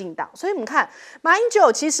架民进党。所以我们看马英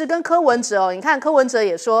九其实跟柯文哲你看柯文哲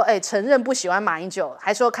也说承认不喜欢马英九，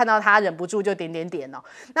还说看到他忍不住就点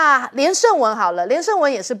那连胜文好了，连胜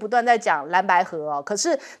文也是不断在讲蓝白合可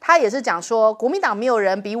是他也是讲说国民党没有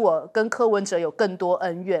人比我跟柯文哲有更多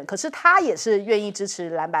恩怨，可是他也是愿意支持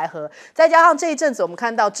蓝白合。再加上这一阵子我们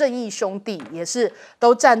看到正义兄弟也是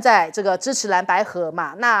都站在这个支持蓝白合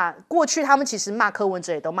嘛，那过去他们其实骂柯文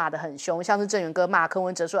哲也都骂得很凶，像是郑源哥骂柯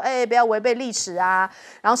文哲说不要违背历史然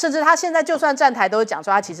后甚至他现在就算站台都讲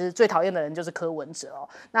说他其实最讨厌的人就是柯文哲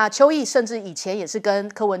那邱毅甚至以前也是跟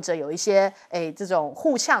柯文哲有一些这种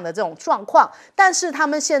互呛的这种状况，但是他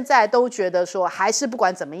们现在都觉得说还是不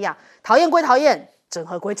管怎么样，讨厌归讨厌，整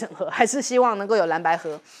合归整合，还是希望能够有蓝白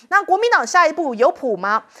合。那国民党下一步有谱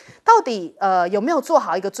吗？到底有没有做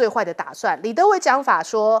好一个最坏的打算？李德维讲法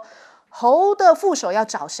说侯的副手要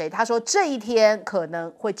找谁？他说这一天可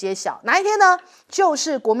能会揭晓。哪一天呢？就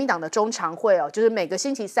是国民党的中常会就是每个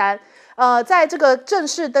星期三，在这个正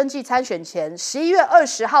式登记参选前，11月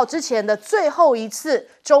20号之前的最后一次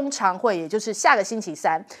中常会，也就是下个星期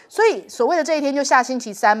三。所以所谓的这一天就下星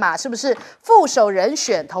期三嘛，是不是副手人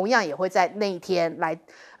选同样也会在那一天来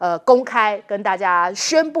公开跟大家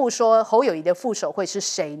宣布说侯友宜的副手会是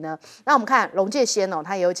谁呢？那我们看龙介先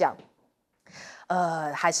他也有讲。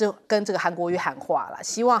还是跟这个韩国瑜喊话了，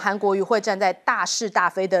希望韩国瑜会站在大是大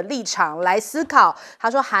非的立场来思考。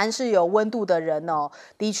他说韩是有温度的人哦，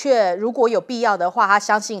的确，如果有必要的话，他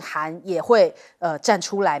相信韩也会站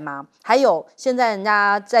出来吗？还有，现在人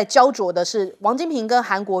家在焦灼的是王金平跟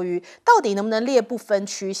韩国瑜到底能不能列不分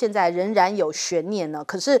区，现在仍然有悬念呢。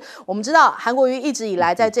可是我们知道，韩国瑜一直以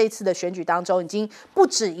来在这一次的选举当中，已经不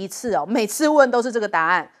止一次哦，每次问都是这个答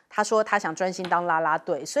案。他说他想专心当啦啦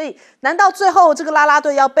队，所以难道最后这个啦啦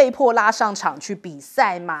队要被迫拉上场去比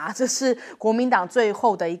赛吗？这是国民党最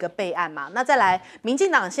后的一个备案嘛？那再来，民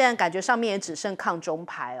进党现在感觉上面也只剩抗中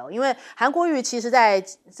牌哦，因为韩国瑜其实在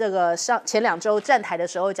这个前2周站台的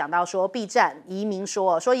时候讲到说避战移民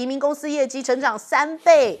说移民公司业绩成长3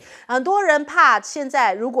倍，很多人怕现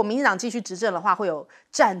在如果民进党继续执政的话会有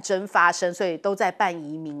战争发生，所以都在办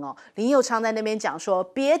移民哦。林右昌在那边讲说，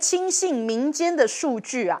别轻信民间的数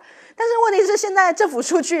据啊。但是问题是，现在政府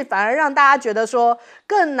数据反而让大家觉得说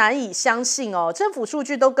更难以相信哦。政府数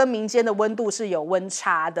据都跟民间的温度是有温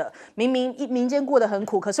差的，明明民间过得很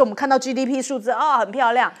苦，可是我们看到 GDP 数字很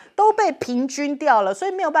漂亮，都被平均掉了，所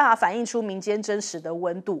以没有办法反映出民间真实的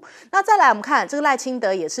温度。那再来，我们看这个赖清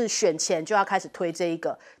德也是选前就要开始推这一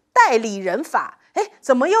个代理人法。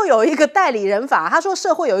怎么又有一个代理人法？他说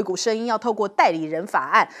社会有一股声音要透过代理人法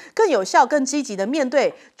案更有效、更积极的面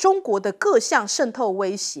对中国的各项渗透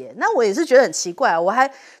威胁。那我也是觉得很奇怪，我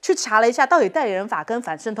还去查了一下，到底代理人法跟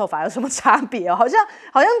反渗透法有什么差别好像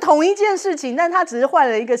同一件事情，但他只是换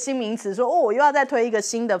了一个新名词，说我又要再推一个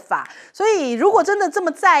新的法。所以如果真的这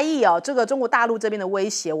么在意这个中国大陆这边的威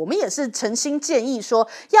胁，我们也是诚心建议说，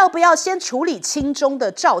要不要先处理亲中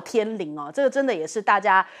的赵天麟这个真的也是大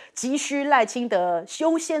家急需赖清德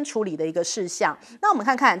优先处理的一个事项。那我们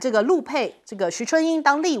看看这个陆配这个徐春英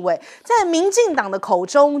当立委，在民进党的口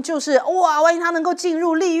中就是哇，万一他能够进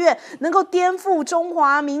入立院，能够颠覆中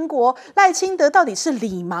华民国，赖清德到底是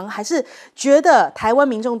理盲还是觉得台湾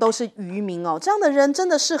民众都是愚民这样的人真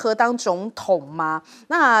的适合当总统吗？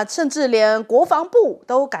那甚至连国防部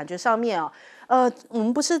都感觉上面我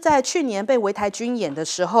们不是在去年被围台军演的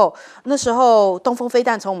时候，那时候东风飞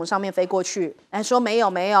弹从我们上面飞过去，说没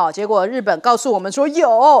有，结果日本告诉我们说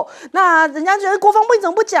有，那人家觉得国防部你怎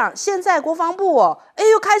么不讲？现在国防部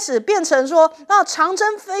又开始变成说，长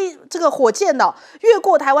征飞这个火箭越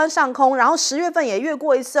过台湾上空，然后10月份也越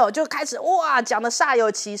过一次就开始哇讲的煞有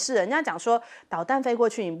其事。人家讲说导弹飞过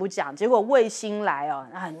去你不讲，结果卫星来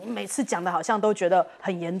你每次讲的好像都觉得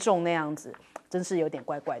很严重那样子。真是有点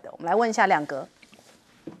怪怪的。我们来问一下亮哥。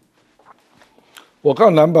我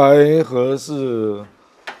看蓝白合是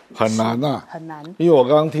很难很难。因为我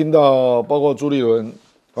刚刚听到，包括朱立伦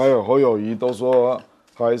还有侯友宜都说，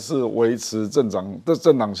还是维持政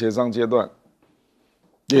党协商阶段，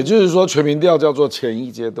也就是说，全民调叫做前一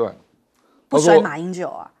阶段。不甩马英九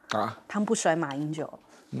啊？他们不甩马英九。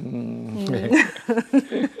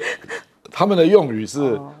他们的用语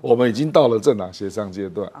是我们已经到了政党协商阶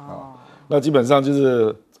段那基本上就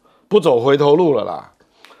是不走回头路了啦。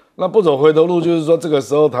那不走回头路，就是说这个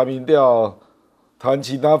时候谈民调、谈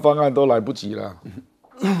其他方案都来不及了。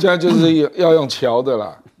现在就是要用桥的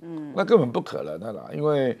啦，那根本不可能的啦，因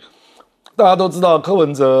为大家都知道柯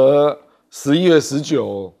文哲11月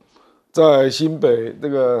19在新北那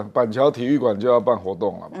个板桥体育馆就要办活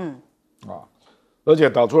动了嘛，而且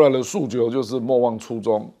打出来的诉求就是莫忘初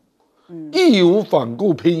衷，义无反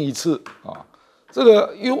顾拼一次这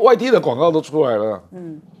个 YT 的广告都出来了，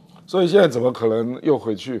所以现在怎么可能又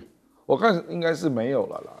回去？我看应该是没有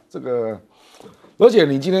了啦。这个，而且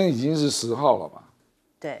你今天已经是10号了嘛，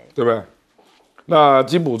对不对？那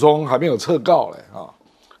金溥聪还没有撤告嘞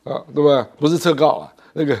对不对？不是撤告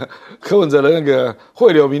那个柯文哲的那个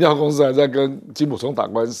汇流民调公司还在跟金溥聪打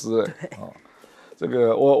官司这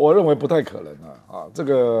个我认为不太可能这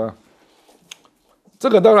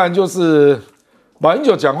个当然就是马英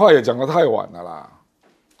九讲话也讲得太晚了啦。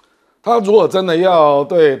他如果真的要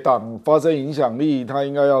对党发生影响力，他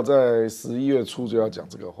应该要在11月初就要讲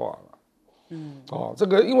这个话了。这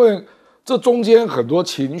个因为这中间很多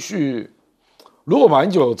情绪，如果马英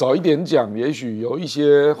九早一点讲，也许有一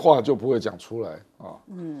些话就不会讲出来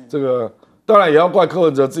这个当然也要怪柯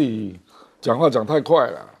文哲自己讲话讲太快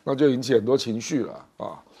了，那就引起很多情绪了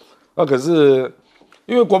那可是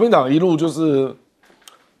因为国民党一路就是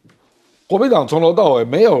国民党从头到尾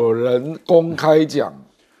没有人公开讲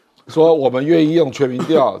说我们愿意用全民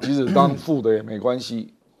调，即使当副的也没关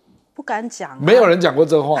系，不敢讲没有人讲过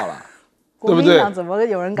这话啦，对不对？国民党怎么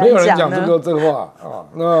有人敢讲呢？没有人讲这个话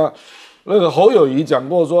那个侯友宜讲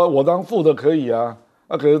过说，我当副的可以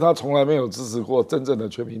可是他从来没有支持过真正的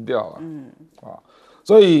全民调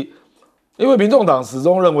所以因为民众党始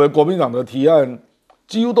终认为国民党的提案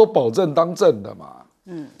几乎都保证当正的嘛，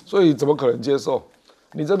所以怎么可能接受？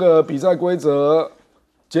你这个比赛规则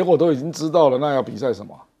结果都已经知道了，那要比赛什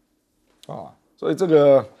么啊？所以这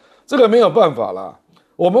个没有办法啦。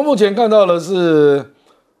我们目前看到的是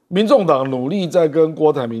民众党努力在跟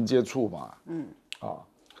郭台铭接触嘛，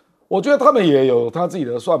我觉得他们也有他自己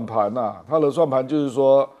的算盘呐，他的算盘就是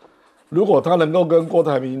说，如果他能够跟郭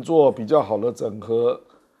台铭做比较好的整合，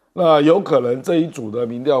那有可能这一组的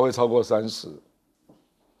民调会超过30%，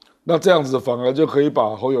那这样子反而就可以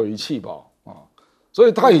把侯友宜气饱啊，所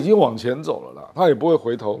以他已经往前走了啦，他也不会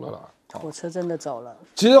回头了啦。火车真的走了。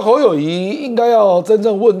其实侯友宜应该要真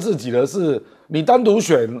正问自己的是，你单独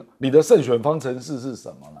选，你的胜选方程式是什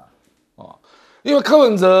么啦？因为柯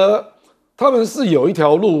文哲他们是有一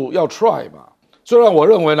条路要 try 嘛，虽然我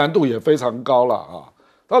认为难度也非常高啦啊。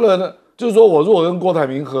他的就是说我如果跟郭台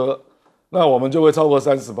铭合，那我们就会超过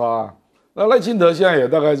38%。那赖清德现在也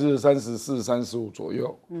大概是34、35左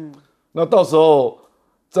右，那到时候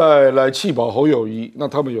再来气饱侯友宜，那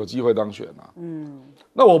他们有机会当选啊。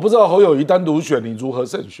那我不知道侯友宜单独选你如何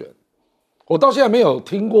胜选，我到现在没有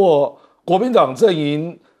听过国民党阵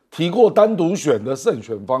营提过单独选的胜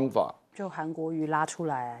选方法。就韩国瑜拉出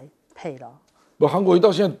来配了，不，韩国瑜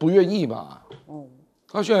到现在不愿意嘛。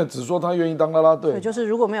他现在只说他愿意当啦啦队。对，就是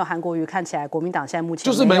如果没有韩国瑜，看起来国民党现在目前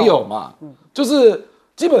就是没有嘛。就是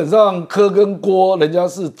基本上柯跟郭人家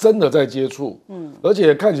是真的在接触，而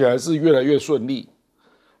且看起来是越来越顺利。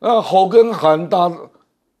那侯跟韩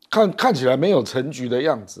看起来没有成局的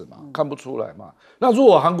样子嘛，看不出来嘛。那如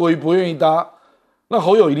果韩国瑜不愿意搭，那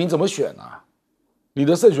侯友宜你怎么选啊？你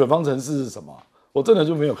的胜选方程式是什么？我真的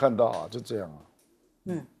就没有看到啊，就这样啊。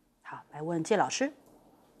好，来问介老师。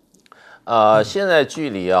现在距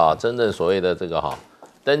离真正所谓的这个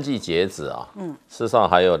登记截止事实上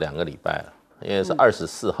还有2个礼拜了，因为是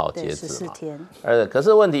24号截止嘛。14天。可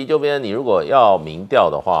是问题就变成你如果要民调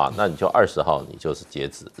的话，那你就20号你就是截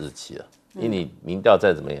止日期了。因为你民调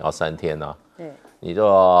再怎么也要3天啊，对，你就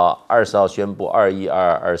20号宣布，21、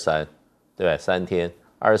22、23，对不对？3天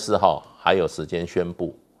，24号还有时间宣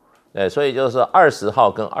布，对，所以就是20号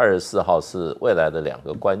跟24号是未来的2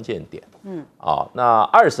个关键点，那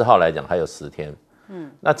20号来讲还有10天，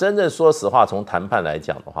那真正说实话，从谈判来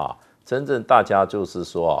讲的话，真正大家就是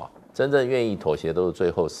说真正愿意妥协都是最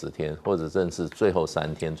后10天，或者甚至最后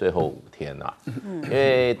3天、最后5天啊，因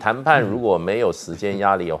为谈判如果没有时间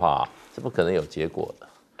压力的话，这不可能有结果的，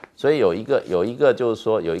所以有一个就是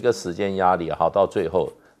说有一个时间压力，到最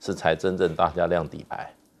后是才真正大家亮底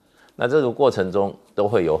牌。那这个过程中都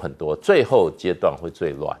会有很多，最后阶段会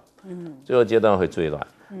最乱，最后阶段会最乱。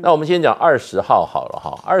那我们先讲20号好了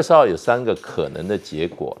哈，20号有3个可能的结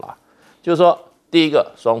果啦，就是说第一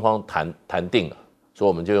个双方谈定了，说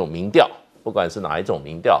我们就用民调，不管是哪一种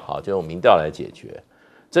民调就用民调来解决。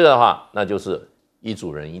这个的话，那就是遗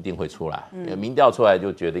嘱人一定会出来，民调出来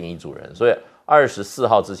就决定遗嘱人，所以24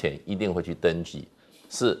号之前一定会去登记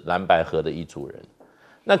是蓝白合的遗嘱人。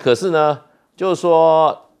那可是呢，就是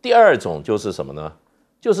说第二种就是什么呢？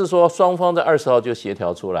就是说双方在20号就协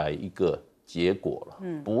调出来一个结果了，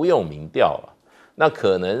不用民调了。那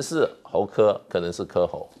可能是侯柯，可能是柯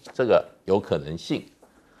侯，这个有可能性。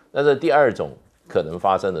那这第2种可能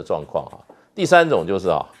发生的状况第3种就是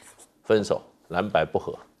分手，蓝白不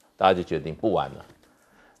合，大家就决定不玩了。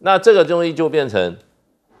那这个东西就变成，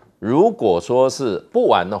如果说是不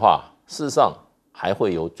玩的话，事实上还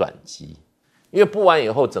会有转机，因为不玩以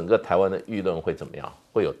后，整个台湾的舆论会怎么样？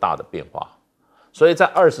会有大的变化。所以在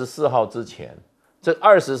24号之前，这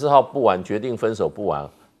24号不玩，决定分手不玩，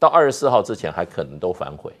到24号之前还可能都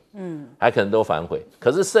反悔，还可能都反悔。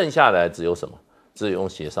可是剩下来只有什么？只有用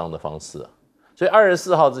协商的方式所以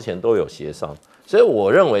24号之前都有协商。所以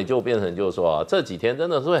我认为就变成就是说这几天真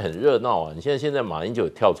的是会很热闹你现在马英九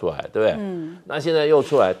跳出来，对不对？那现在又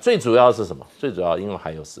出来，最主要是什么？最主要因为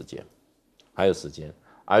还有时间，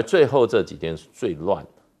而最后这几天是最乱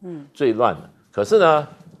的，最乱的。可是呢，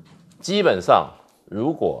基本上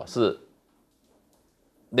如果是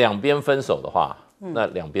两边分手的话，那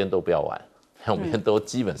两边都不要玩，两边都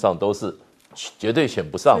基本上都是绝对选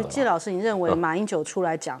不上的。季老师，你认为马英九出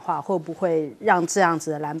来讲话会不会让这样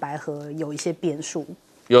子的蓝白合有一些变数？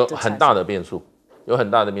有很大的变数，有很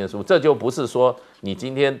大的变数。这就不是说你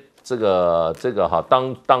今天这个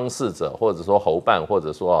当事者，或者说侯办，或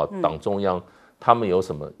者说党中央，他们有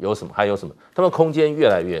什么，还有什么？他们空间越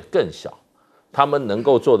来越更小，他们能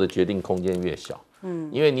够做的决定空间越小。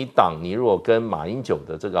因为你如果跟马英九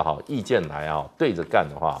的这个意见来对着干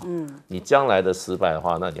的话，你将来的失败的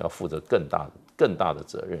话，那你要负责更大的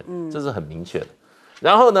责任，这是很明确的。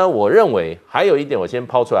然后呢，我认为还有一点，我先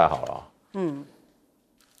抛出来好了。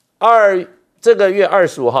这个月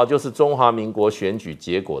25号就是中华民国选举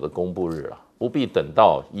结果的公布日了，不必等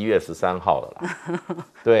到1月13号了啦。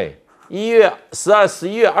对，11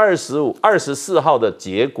月24号的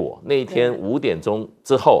结果那一天5点钟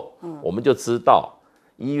之后，我们就知道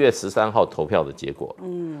1月13号投票的结果。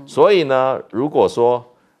所以呢，如果说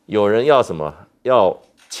有人要什么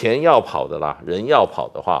钱要跑的啦，人要跑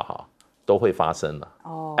的话哈，都会发生了。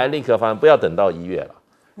立刻发生，不要等到1月了。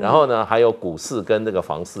然后呢，还有股市跟这个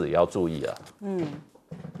房市也要注意啊。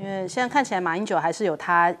因为现在看起来马英九还是有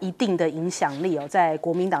他一定的影响力哦，在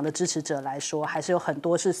国民党的支持者来说，还是有很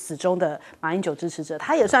多是死忠的马英九支持者，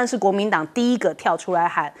他也算是国民党第一个跳出来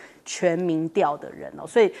喊全民调的人哦，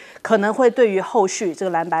所以可能会对于后续这个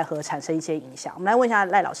蓝白合产生一些影响。我们来问一下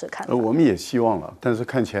赖老师的看法。我们也希望了，但是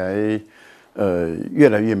看起来越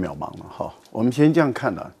来越渺茫了哈。我们先这样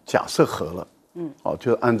看了，假设合了，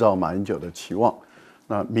就按照马英九的期望，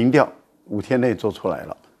那民调5天内做出来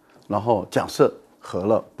了，然后假设合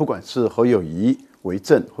了，不管是侯友宜为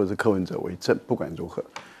正或者柯文哲为正，不管如何，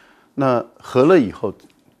那合了以后，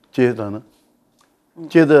接着呢，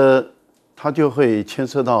接着他就会牵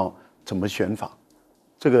涉到怎么选法，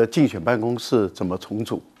这个竞选办公室怎么重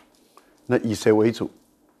组，那以谁为主？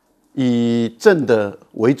以正的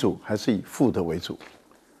为主还是以负的为主？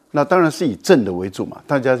那当然是以正的为主嘛，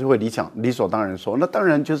大家就会理所当然说，那当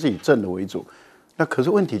然就是以正的为主。那可是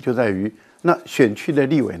问题就在于，那选区的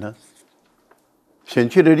立委呢？选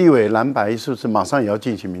区的立委蓝白是不是马上也要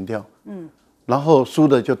进行民调？然后输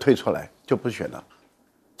的就退出来，就不选了，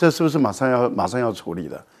这是不是马上要处理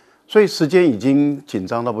的？所以时间已经紧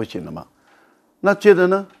张到不行了嘛。那接着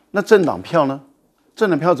呢？那政党票呢？政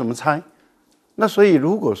党票怎么拆？那所以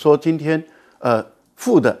如果说今天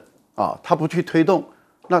负的他不去推动，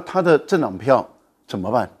那他的政党票怎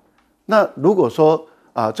么办？那如果说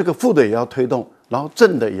这个负的也要推动，然后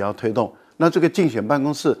正的也要推动，那这个竞选办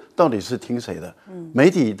公室到底是听谁的？媒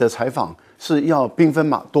体的采访是要兵分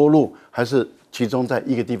多路，还是集中在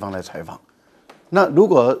一个地方来采访？那如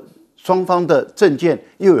果双方的政见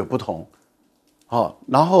又有不同，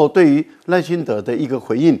然后对于赖清德的一个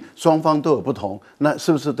回应，双方都有不同，那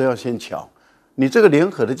是不是都要先瞧？你这个联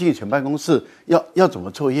合的竞选办公室要怎么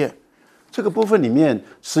作业？这个部分里面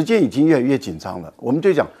时间已经越来越紧张了。我们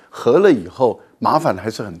就讲合了以后麻烦还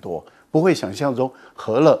是很多，不会想象中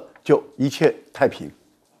合了就一切太平，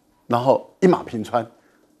然后一马平川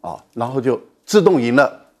然后就自动赢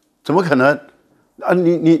了，怎么可能？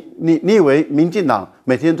你以为民进党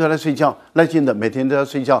每天都在睡觉，赖清德每天都在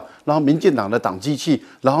睡觉，然后民进党的党机器，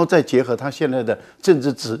然后再结合他现在的政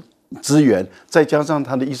治资源，再加上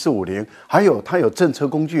他的1450，还有他有政策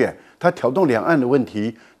工具，他挑动两岸的问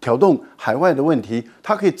题，挑动海外的问题，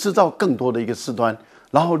他可以制造更多的一个事端。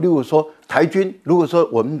然后如果说台军，如果说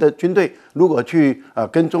我们的军队如果去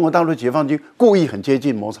跟中国大陆解放军故意很接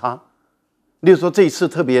近摩擦，例如说这一次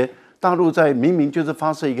特别大陆在明明就是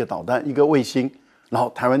发射一个导弹一个卫星，然后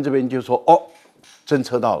台湾这边就说侦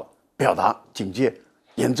测到了，表达警戒，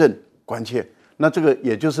严正关切。那这个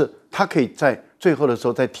也就是他可以在最后的时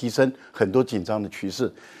候再提升很多紧张的趋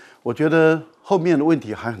势。我觉得后面的问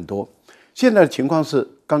题还很多。现在的情况是，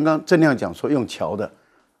刚刚郑亮讲说用桥的，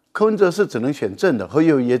柯文哲是只能选正的，侯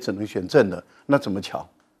友宜也只能选正的，那怎么桥？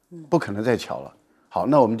不可能再桥了。好，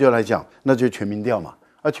那我们就来讲，那就全民调嘛。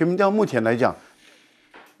全民调目前来讲，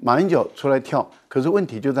马英九出来跳，可是问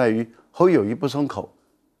题就在于侯友宜不松口，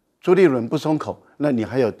朱立伦不松口，那你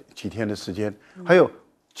还有几天的时间？还有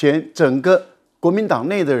整个国民党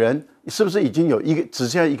内的人是不是已经有只剩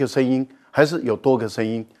下一个声音，还是有多个声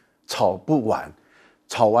音？吵不完，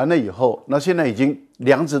吵完了以后，那现在已经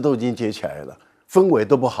梁子都已经结起来了，氛围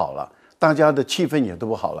都不好了，大家的气氛也都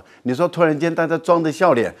不好了。你说突然间大家装着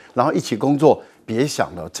笑脸，然后一起工作，别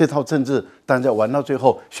想了，这套政治大家玩到最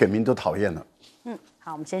后，选民都讨厌了。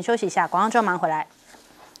好，我们先休息一下，广告之后马上回来。